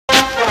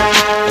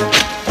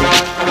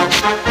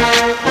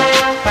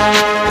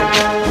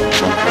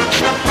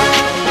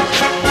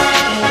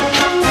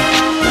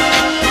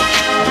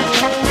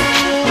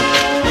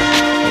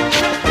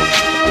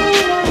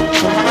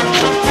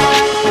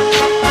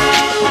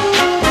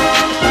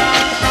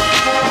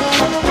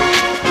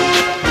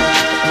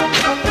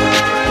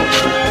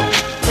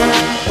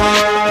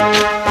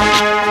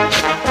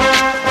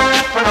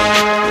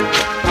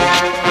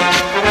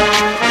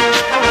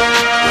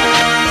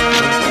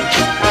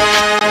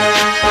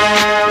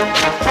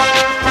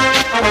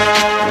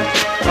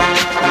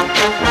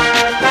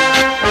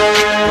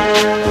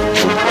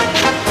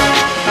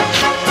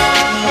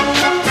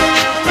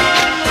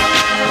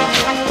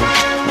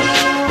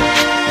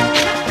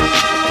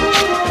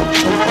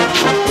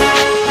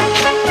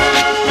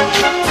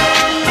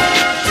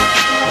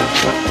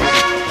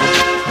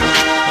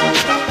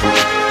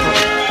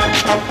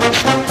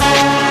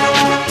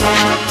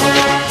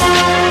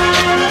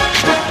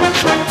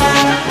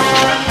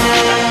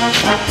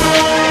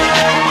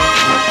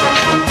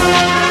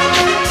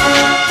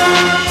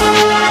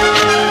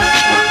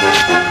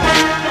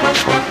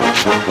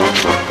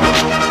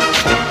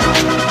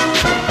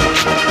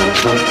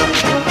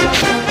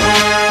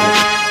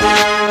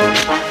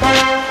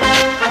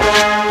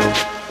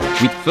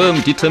with firm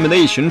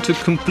determination to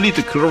complete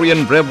the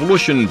Korean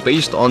Revolution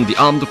based on the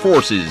armed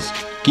forces.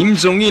 Kim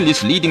Jong-il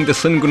is leading the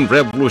Sungun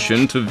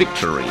Revolution to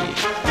victory.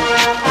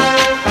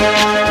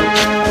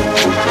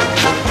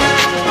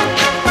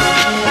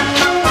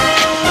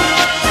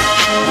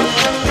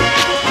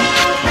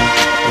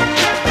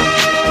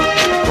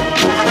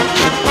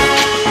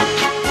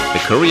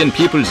 The Korean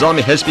People's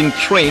Army has been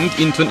trained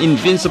into an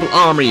invincible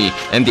army,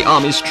 and the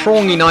army is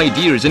strong in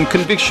ideas and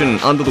conviction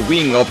under the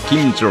wing of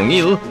Kim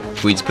Jong-il,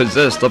 who is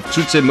possessed of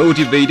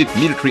Juche-motivated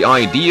military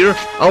idea,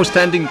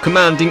 outstanding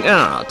commanding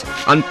art,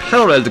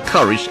 unparalleled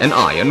courage and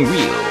iron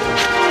will.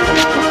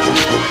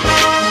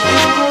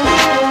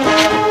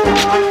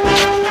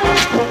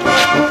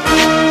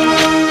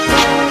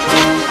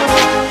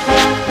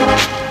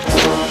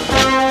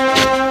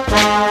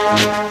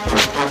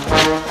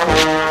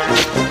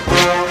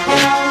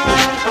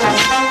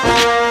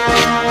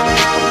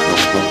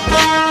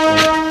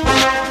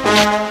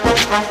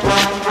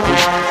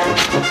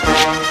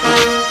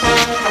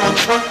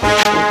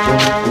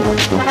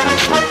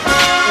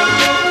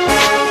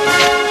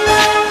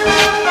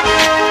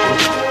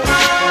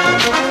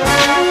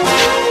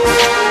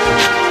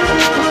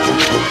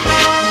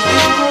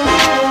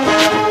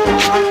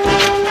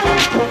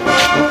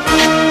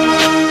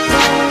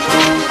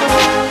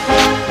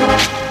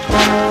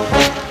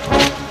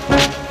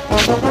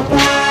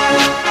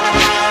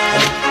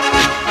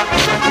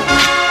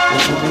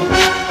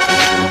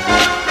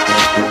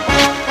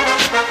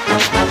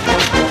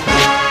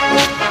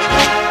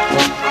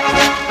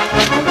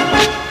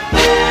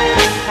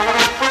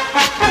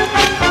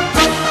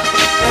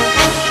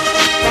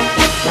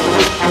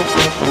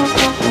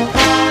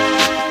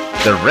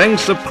 The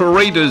ranks of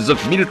paraders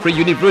of military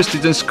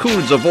universities and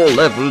schools of all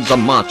levels are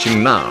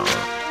marching now.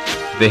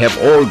 They have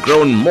all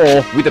grown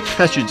more with the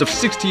passage of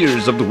 60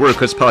 years of the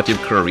Workers' Party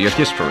of Korea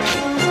history.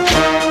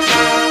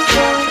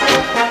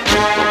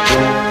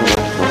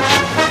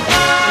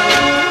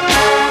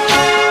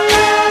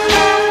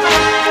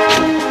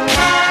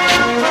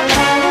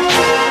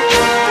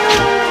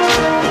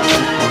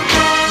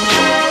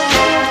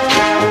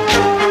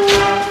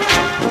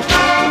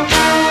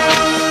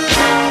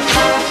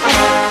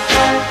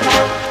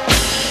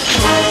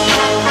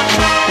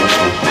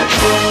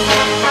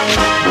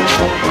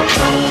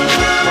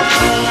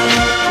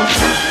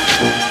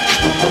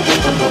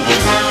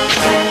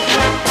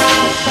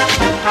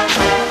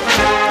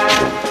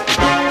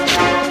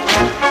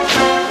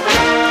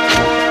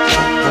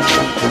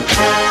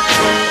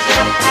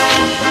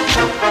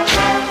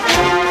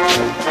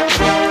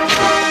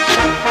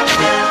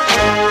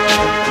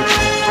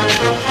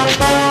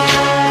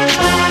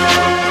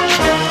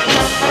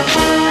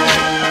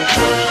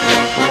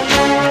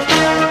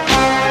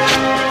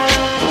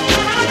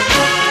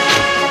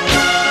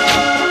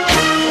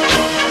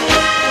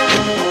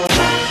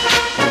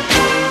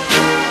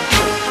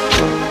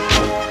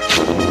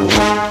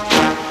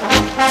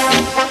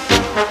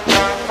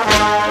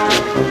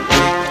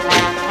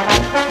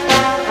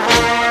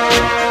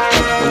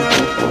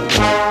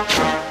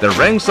 The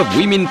ranks of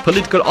women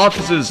political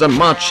officers are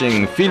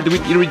marching, filled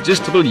with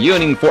irresistible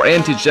yearning for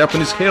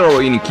anti-Japanese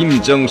heroine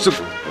Kim Jong-suk,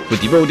 who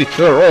devoted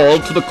her all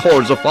to the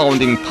cause of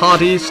founding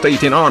party,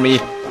 state and army,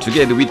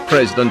 together with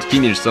President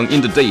Kim Il-sung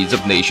in the days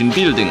of nation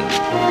building.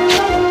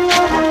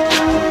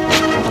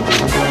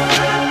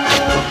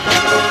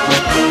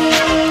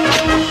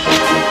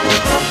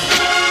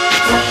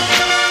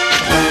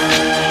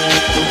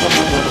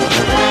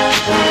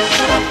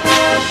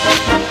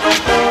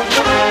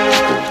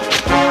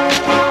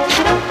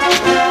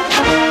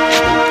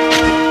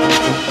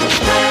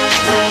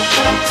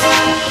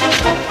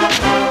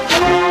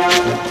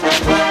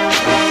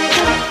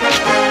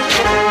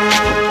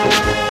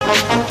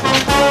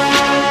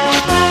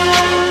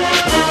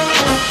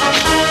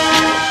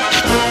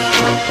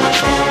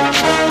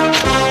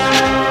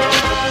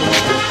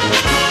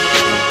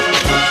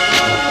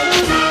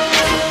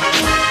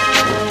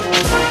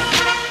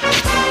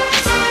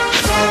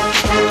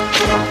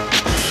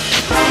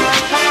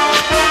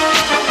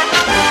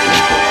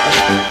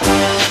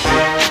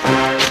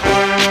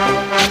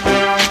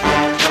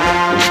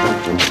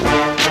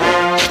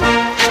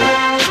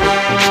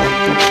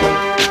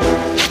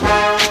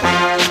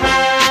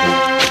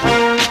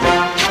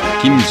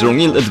 Kim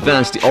Jong-il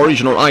advanced the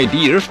original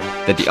idea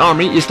that the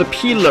army is the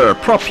pillar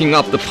propping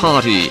up the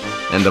party,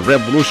 and the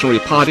revolutionary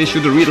party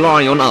should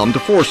rely on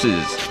armed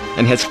forces,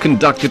 and has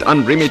conducted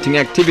unremitting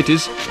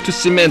activities to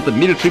cement the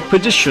military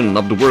position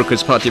of the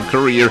Workers' Party of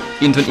Korea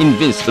into an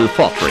invincible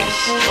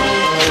fortress.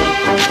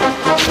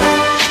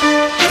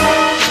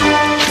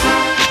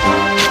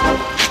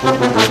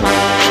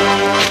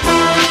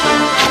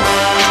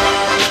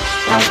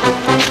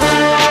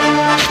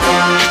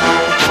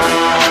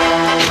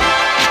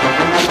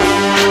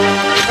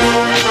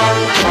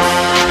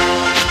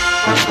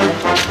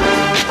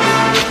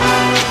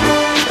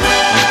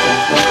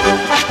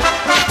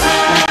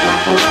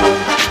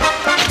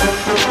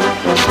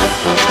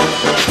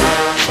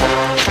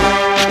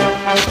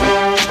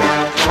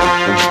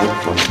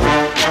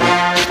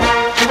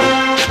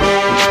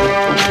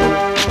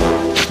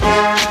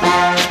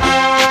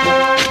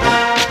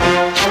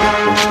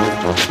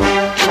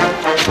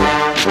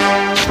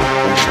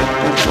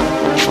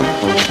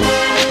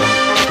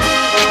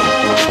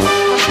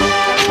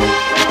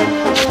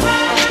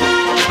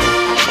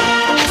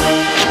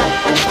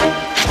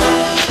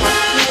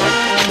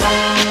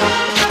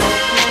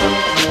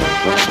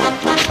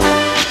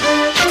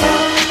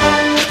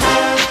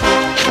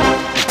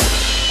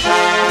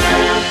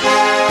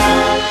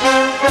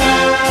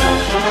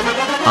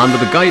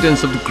 the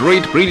guidance of the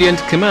great brilliant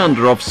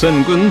commander of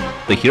Sungun,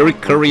 the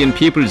heroic Korean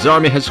People's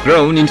Army has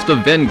grown into the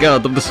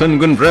vanguard of the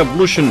Sungun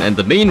Revolution and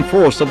the main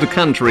force of the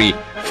country,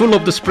 full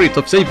of the spirit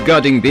of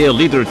safeguarding their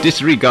leader,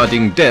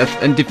 disregarding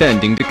death and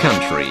defending the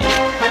country.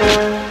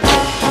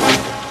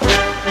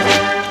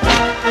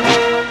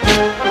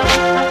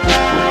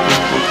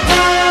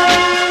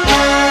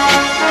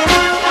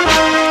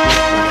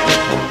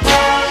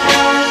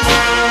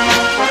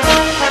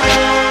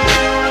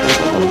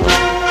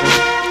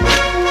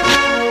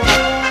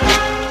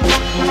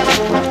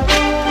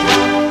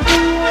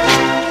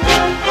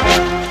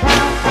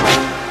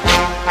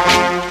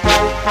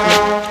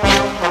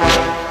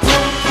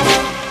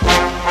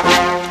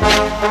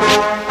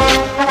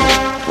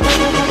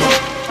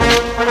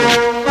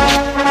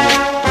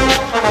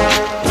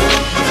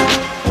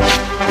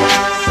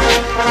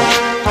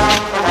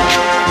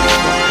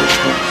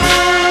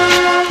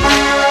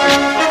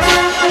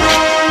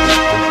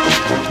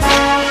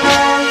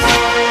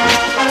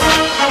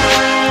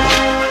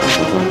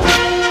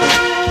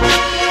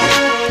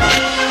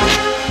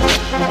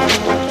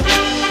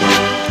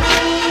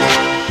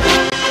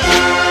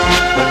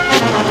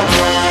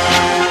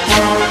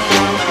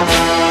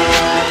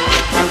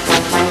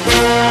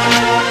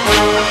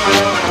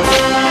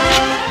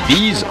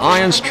 These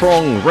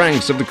iron-strong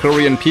ranks of the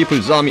Korean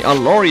People's Army are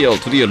loyal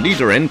to their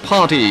leader and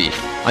party,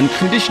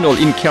 unconditional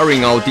in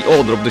carrying out the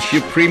order of the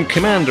Supreme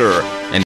Commander, and